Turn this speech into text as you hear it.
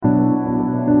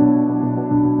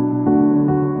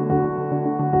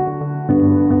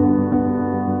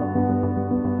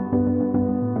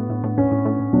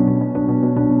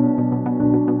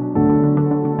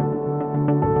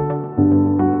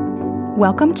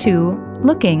Welcome to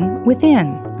Looking Within,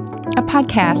 a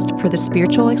podcast for the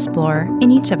spiritual explorer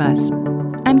in each of us.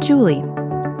 I'm Julie.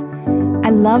 I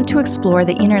love to explore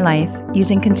the inner life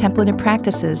using contemplative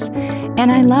practices,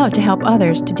 and I love to help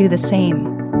others to do the same.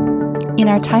 In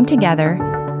our time together,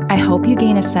 I hope you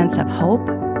gain a sense of hope,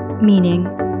 meaning,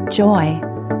 joy,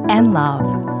 and love.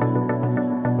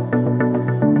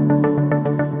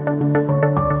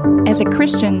 As a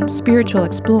Christian spiritual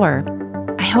explorer,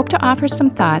 I hope to offer some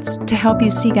thoughts to help you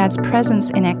see God's presence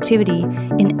and activity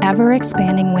in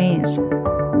ever-expanding ways.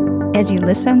 As you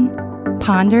listen,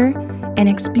 ponder, and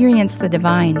experience the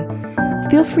divine,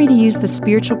 feel free to use the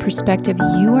spiritual perspective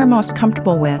you are most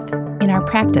comfortable with in our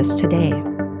practice today.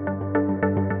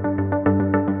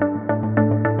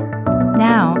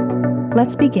 Now,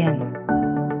 let's begin.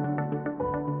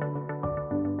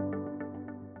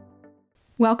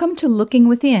 Welcome to Looking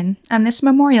Within on this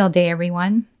Memorial Day,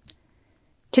 everyone.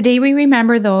 Today we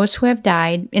remember those who have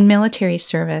died in military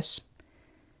service.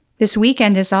 This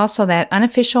weekend is also that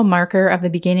unofficial marker of the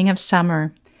beginning of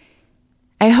summer.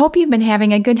 I hope you've been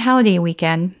having a good holiday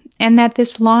weekend and that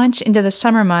this launch into the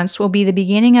summer months will be the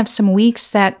beginning of some weeks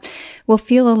that will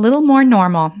feel a little more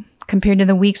normal compared to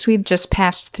the weeks we've just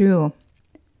passed through.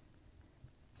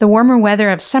 The warmer weather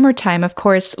of summertime, of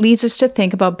course, leads us to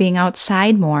think about being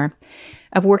outside more,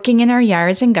 of working in our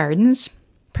yards and gardens,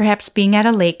 perhaps being at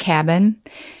a lake cabin,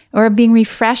 or being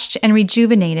refreshed and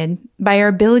rejuvenated by our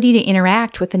ability to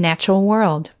interact with the natural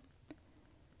world.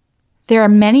 There are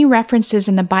many references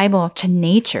in the Bible to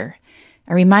nature,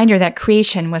 a reminder that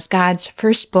creation was God's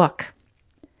first book.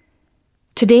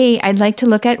 Today, I'd like to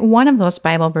look at one of those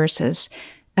Bible verses,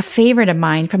 a favorite of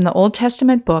mine from the Old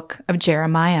Testament book of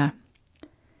Jeremiah.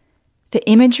 The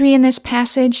imagery in this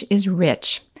passage is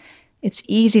rich. It's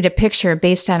easy to picture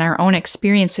based on our own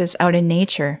experiences out in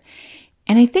nature,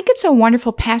 and I think it's a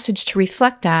wonderful passage to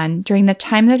reflect on during the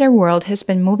time that our world has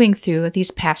been moving through these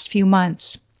past few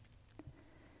months.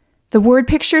 The word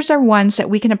pictures are ones that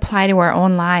we can apply to our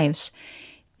own lives,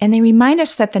 and they remind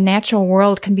us that the natural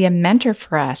world can be a mentor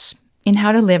for us in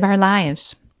how to live our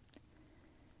lives.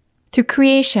 Through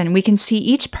creation, we can see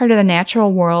each part of the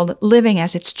natural world living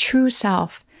as its true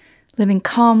self, living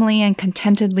calmly and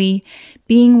contentedly,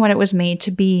 being what it was made to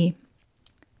be.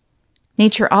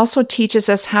 Nature also teaches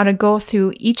us how to go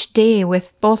through each day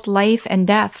with both life and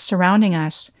death surrounding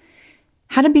us,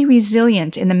 how to be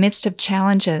resilient in the midst of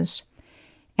challenges,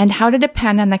 and how to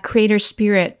depend on the Creator's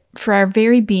Spirit for our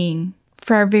very being,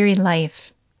 for our very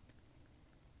life.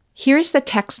 Here's the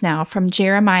text now from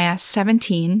Jeremiah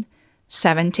 17,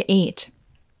 7-8.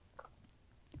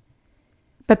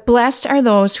 But blessed are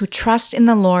those who trust in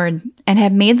the Lord and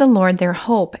have made the Lord their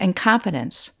hope and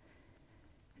confidence.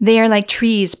 They are like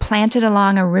trees planted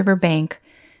along a riverbank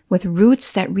with roots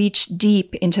that reach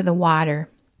deep into the water.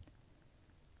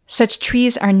 Such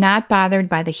trees are not bothered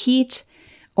by the heat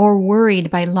or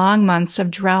worried by long months of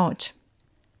drought.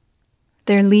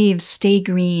 Their leaves stay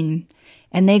green,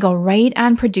 and they go right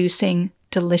on producing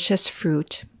delicious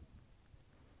fruit.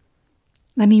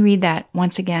 Let me read that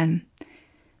once again.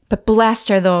 But blessed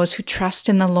are those who trust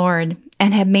in the Lord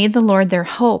and have made the Lord their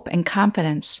hope and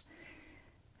confidence.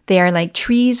 They are like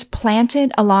trees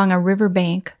planted along a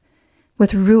riverbank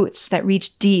with roots that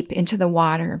reach deep into the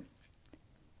water.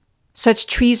 Such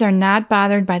trees are not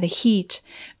bothered by the heat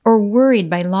or worried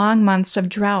by long months of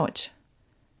drought.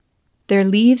 Their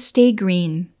leaves stay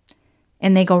green,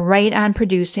 and they go right on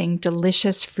producing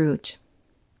delicious fruit.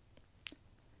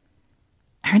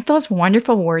 Aren't those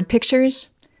wonderful word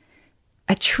pictures?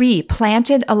 A tree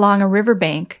planted along a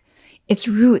riverbank, its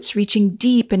roots reaching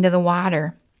deep into the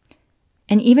water.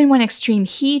 And even when extreme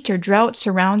heat or drought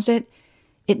surrounds it,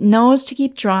 it knows to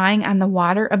keep drawing on the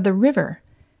water of the river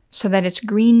so that its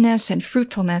greenness and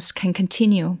fruitfulness can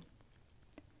continue.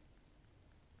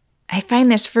 I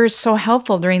find this verse so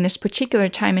helpful during this particular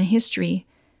time in history.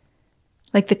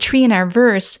 Like the tree in our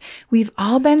verse, we've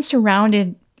all been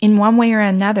surrounded in one way or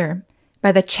another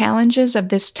by the challenges of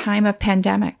this time of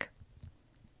pandemic.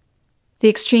 The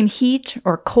extreme heat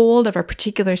or cold of a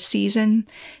particular season,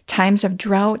 times of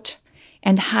drought,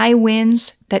 and high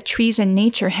winds that trees in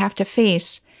nature have to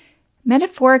face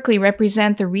metaphorically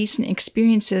represent the recent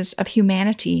experiences of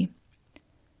humanity.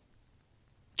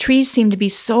 Trees seem to be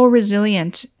so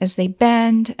resilient as they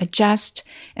bend, adjust,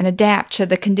 and adapt to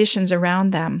the conditions around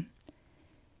them.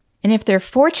 And if they're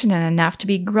fortunate enough to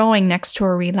be growing next to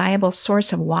a reliable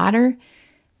source of water,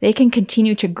 they can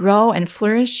continue to grow and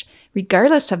flourish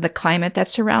regardless of the climate that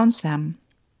surrounds them.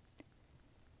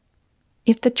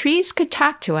 If the trees could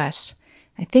talk to us,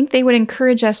 I think they would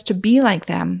encourage us to be like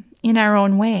them in our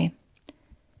own way.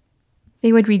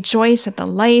 They would rejoice at the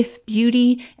life,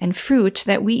 beauty, and fruit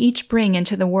that we each bring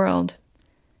into the world.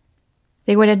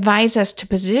 They would advise us to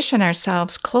position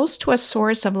ourselves close to a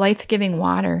source of life-giving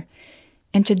water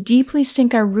and to deeply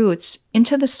sink our roots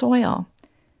into the soil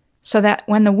so that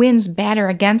when the winds batter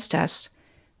against us,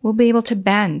 we'll be able to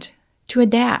bend, to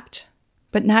adapt,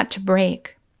 but not to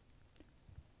break.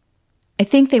 I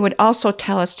think they would also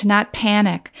tell us to not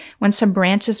panic when some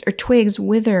branches or twigs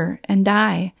wither and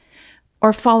die,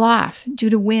 or fall off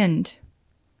due to wind,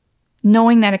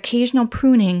 knowing that occasional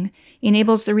pruning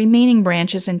enables the remaining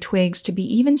branches and twigs to be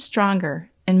even stronger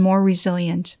and more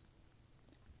resilient.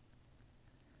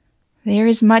 There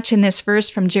is much in this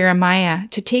verse from Jeremiah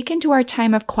to take into our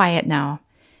time of quiet now.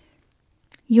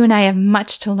 You and I have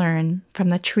much to learn from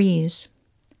the trees.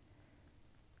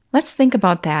 Let's think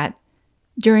about that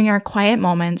during our quiet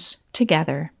moments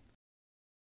together.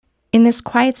 In this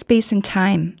quiet space and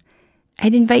time,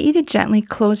 I'd invite you to gently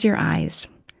close your eyes.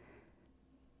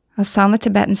 I'll sound the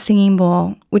Tibetan singing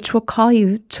bowl, which will call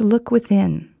you to look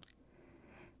within.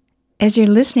 As you're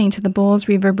listening to the bowl's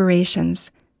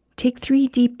reverberations, take 3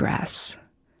 deep breaths.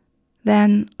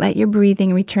 Then let your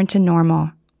breathing return to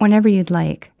normal whenever you'd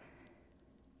like.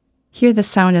 Hear the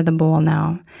sound of the bowl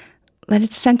now. Let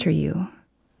it center you.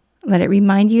 Let it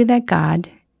remind you that God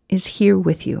is here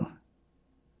with you.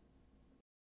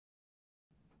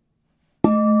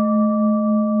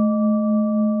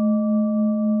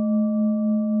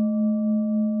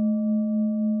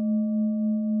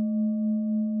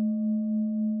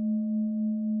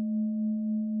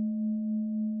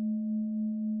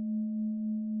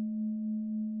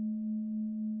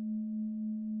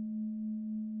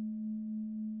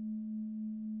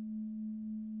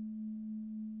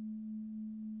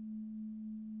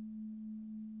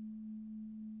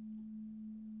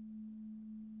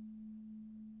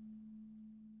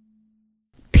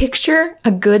 Picture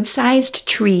a good-sized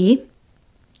tree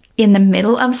in the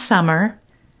middle of summer,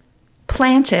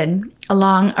 planted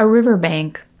along a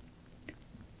riverbank.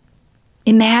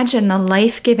 Imagine the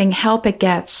life-giving help it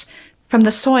gets from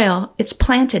the soil it's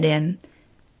planted in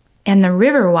and the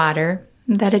river water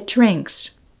that it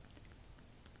drinks.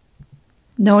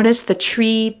 Notice the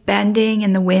tree bending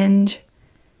in the wind,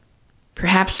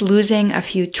 perhaps losing a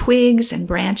few twigs and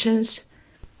branches,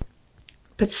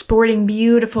 but sporting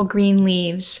beautiful green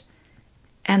leaves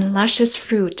and luscious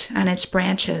fruit on its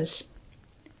branches.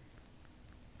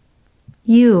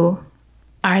 You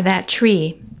are that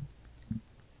tree.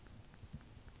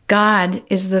 God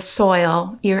is the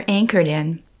soil you're anchored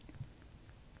in.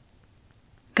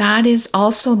 God is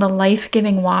also the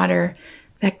life-giving water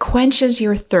that quenches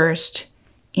your thirst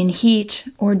in heat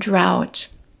or drought.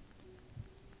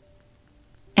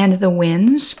 And the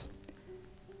winds?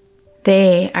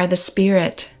 They are the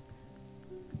Spirit,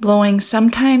 blowing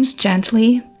sometimes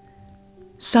gently,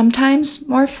 sometimes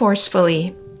more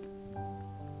forcefully,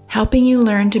 helping you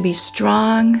learn to be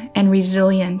strong and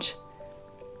resilient,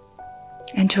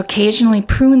 and to occasionally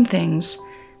prune things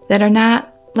that are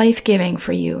not life-giving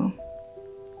for you.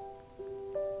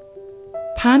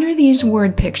 Ponder these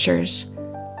word pictures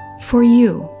for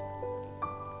you.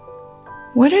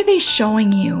 What are they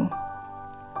showing you?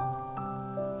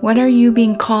 What are you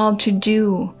being called to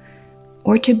do,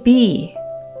 or to be,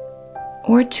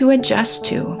 or to adjust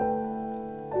to?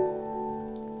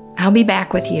 I'll be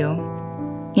back with you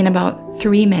in about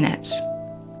 3 minutes.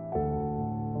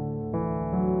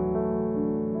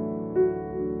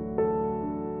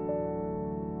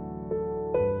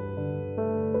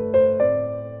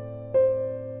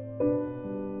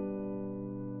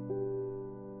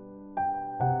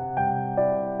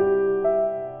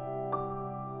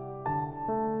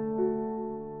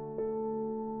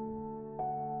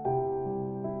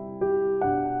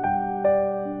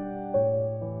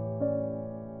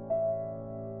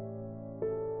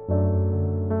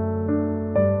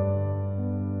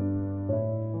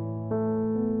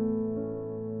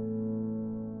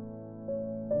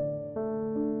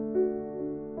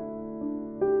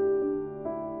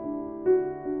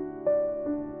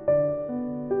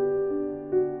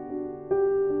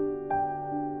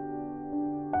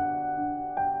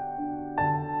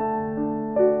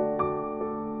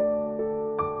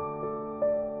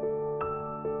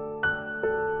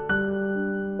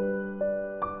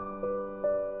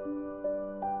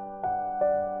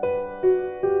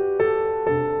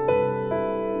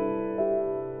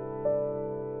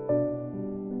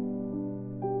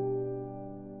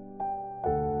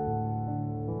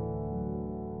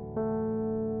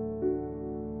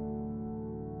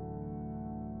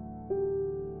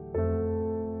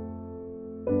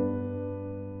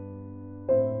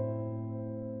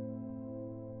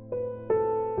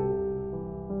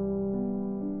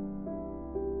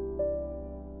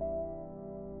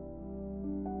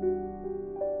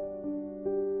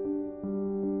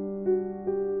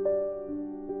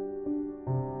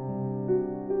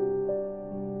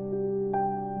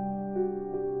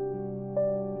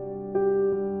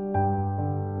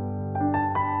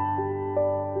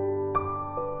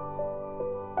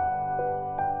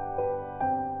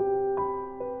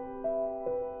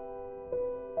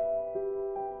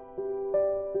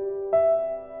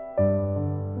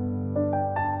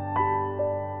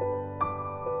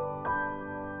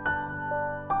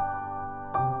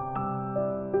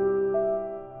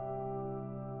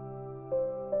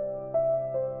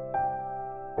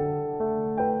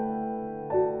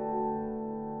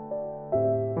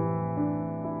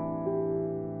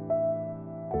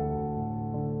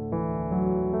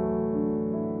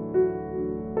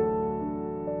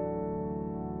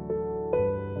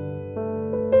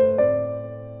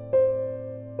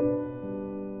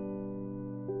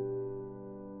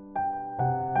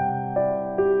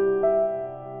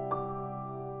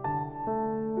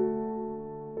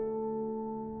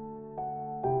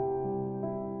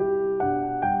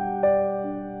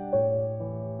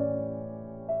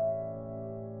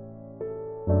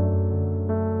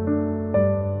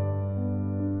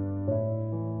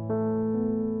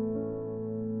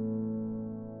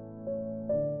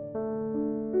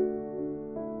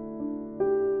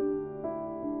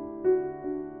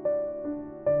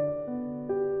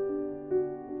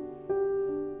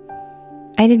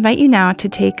 I'd invite you now to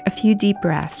take a few deep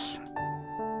breaths,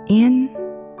 in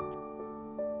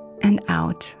and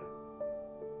out,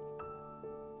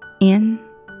 in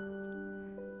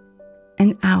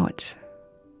and out.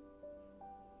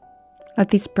 Let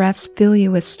these breaths fill you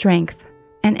with strength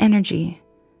and energy.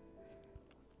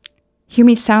 Hear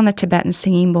me sound the Tibetan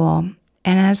singing bowl,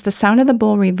 and as the sound of the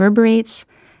bowl reverberates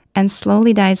and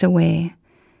slowly dies away,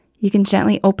 you can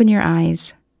gently open your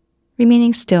eyes,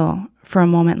 remaining still for a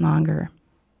moment longer.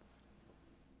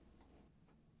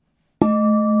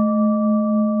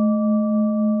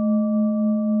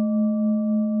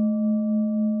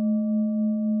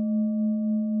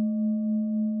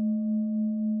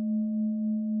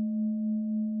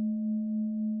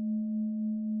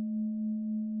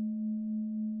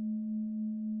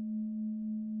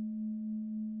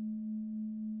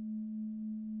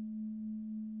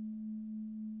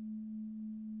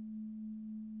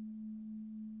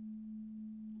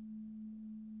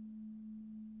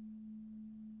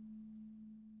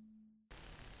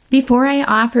 Before I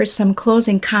offer some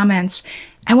closing comments,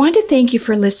 I want to thank you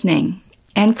for listening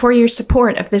and for your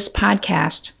support of this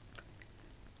podcast.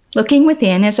 Looking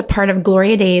Within is a part of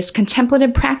Gloria Day's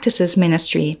Contemplative Practices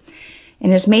Ministry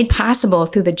and is made possible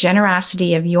through the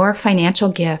generosity of your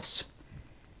financial gifts.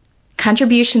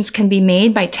 Contributions can be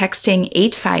made by texting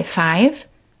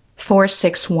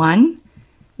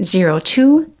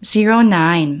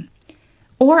 855-461-0209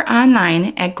 or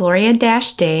online at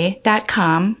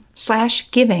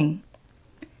gloria-day.com/giving.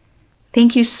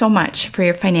 Thank you so much for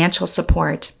your financial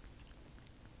support.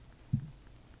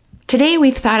 Today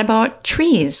we've thought about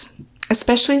trees,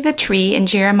 especially the tree in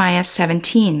Jeremiah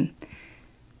 17.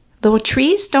 Though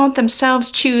trees don't themselves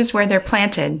choose where they're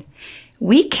planted,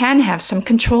 we can have some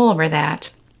control over that.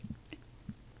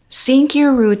 Sink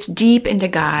your roots deep into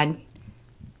God.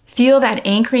 Feel that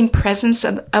anchoring presence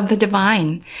of the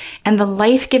divine and the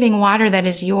life-giving water that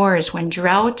is yours when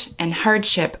drought and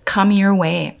hardship come your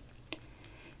way.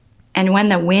 And when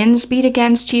the winds beat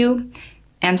against you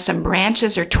and some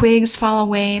branches or twigs fall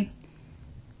away,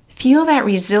 feel that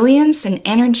resilience and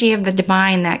energy of the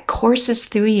divine that courses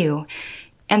through you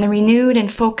and the renewed and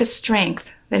focused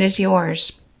strength that is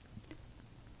yours.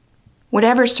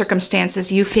 Whatever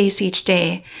circumstances you face each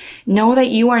day, know that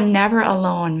you are never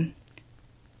alone.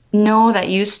 Know that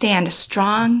you stand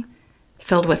strong,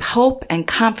 filled with hope and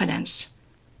confidence,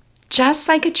 just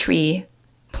like a tree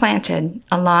planted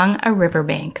along a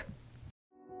riverbank.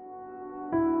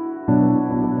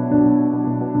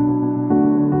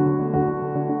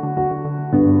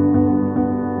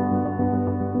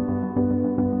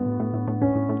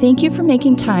 Thank you for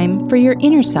making time for your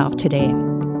inner self today.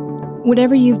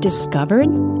 Whatever you've discovered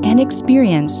and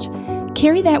experienced,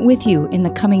 carry that with you in the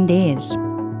coming days.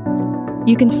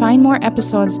 You can find more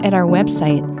episodes at our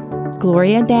website,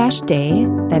 gloria-day,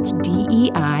 that's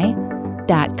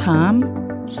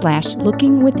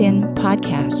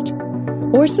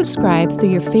DEI.com/lookingwithinpodcast, or subscribe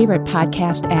through your favorite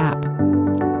podcast app.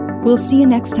 We'll see you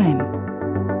next time.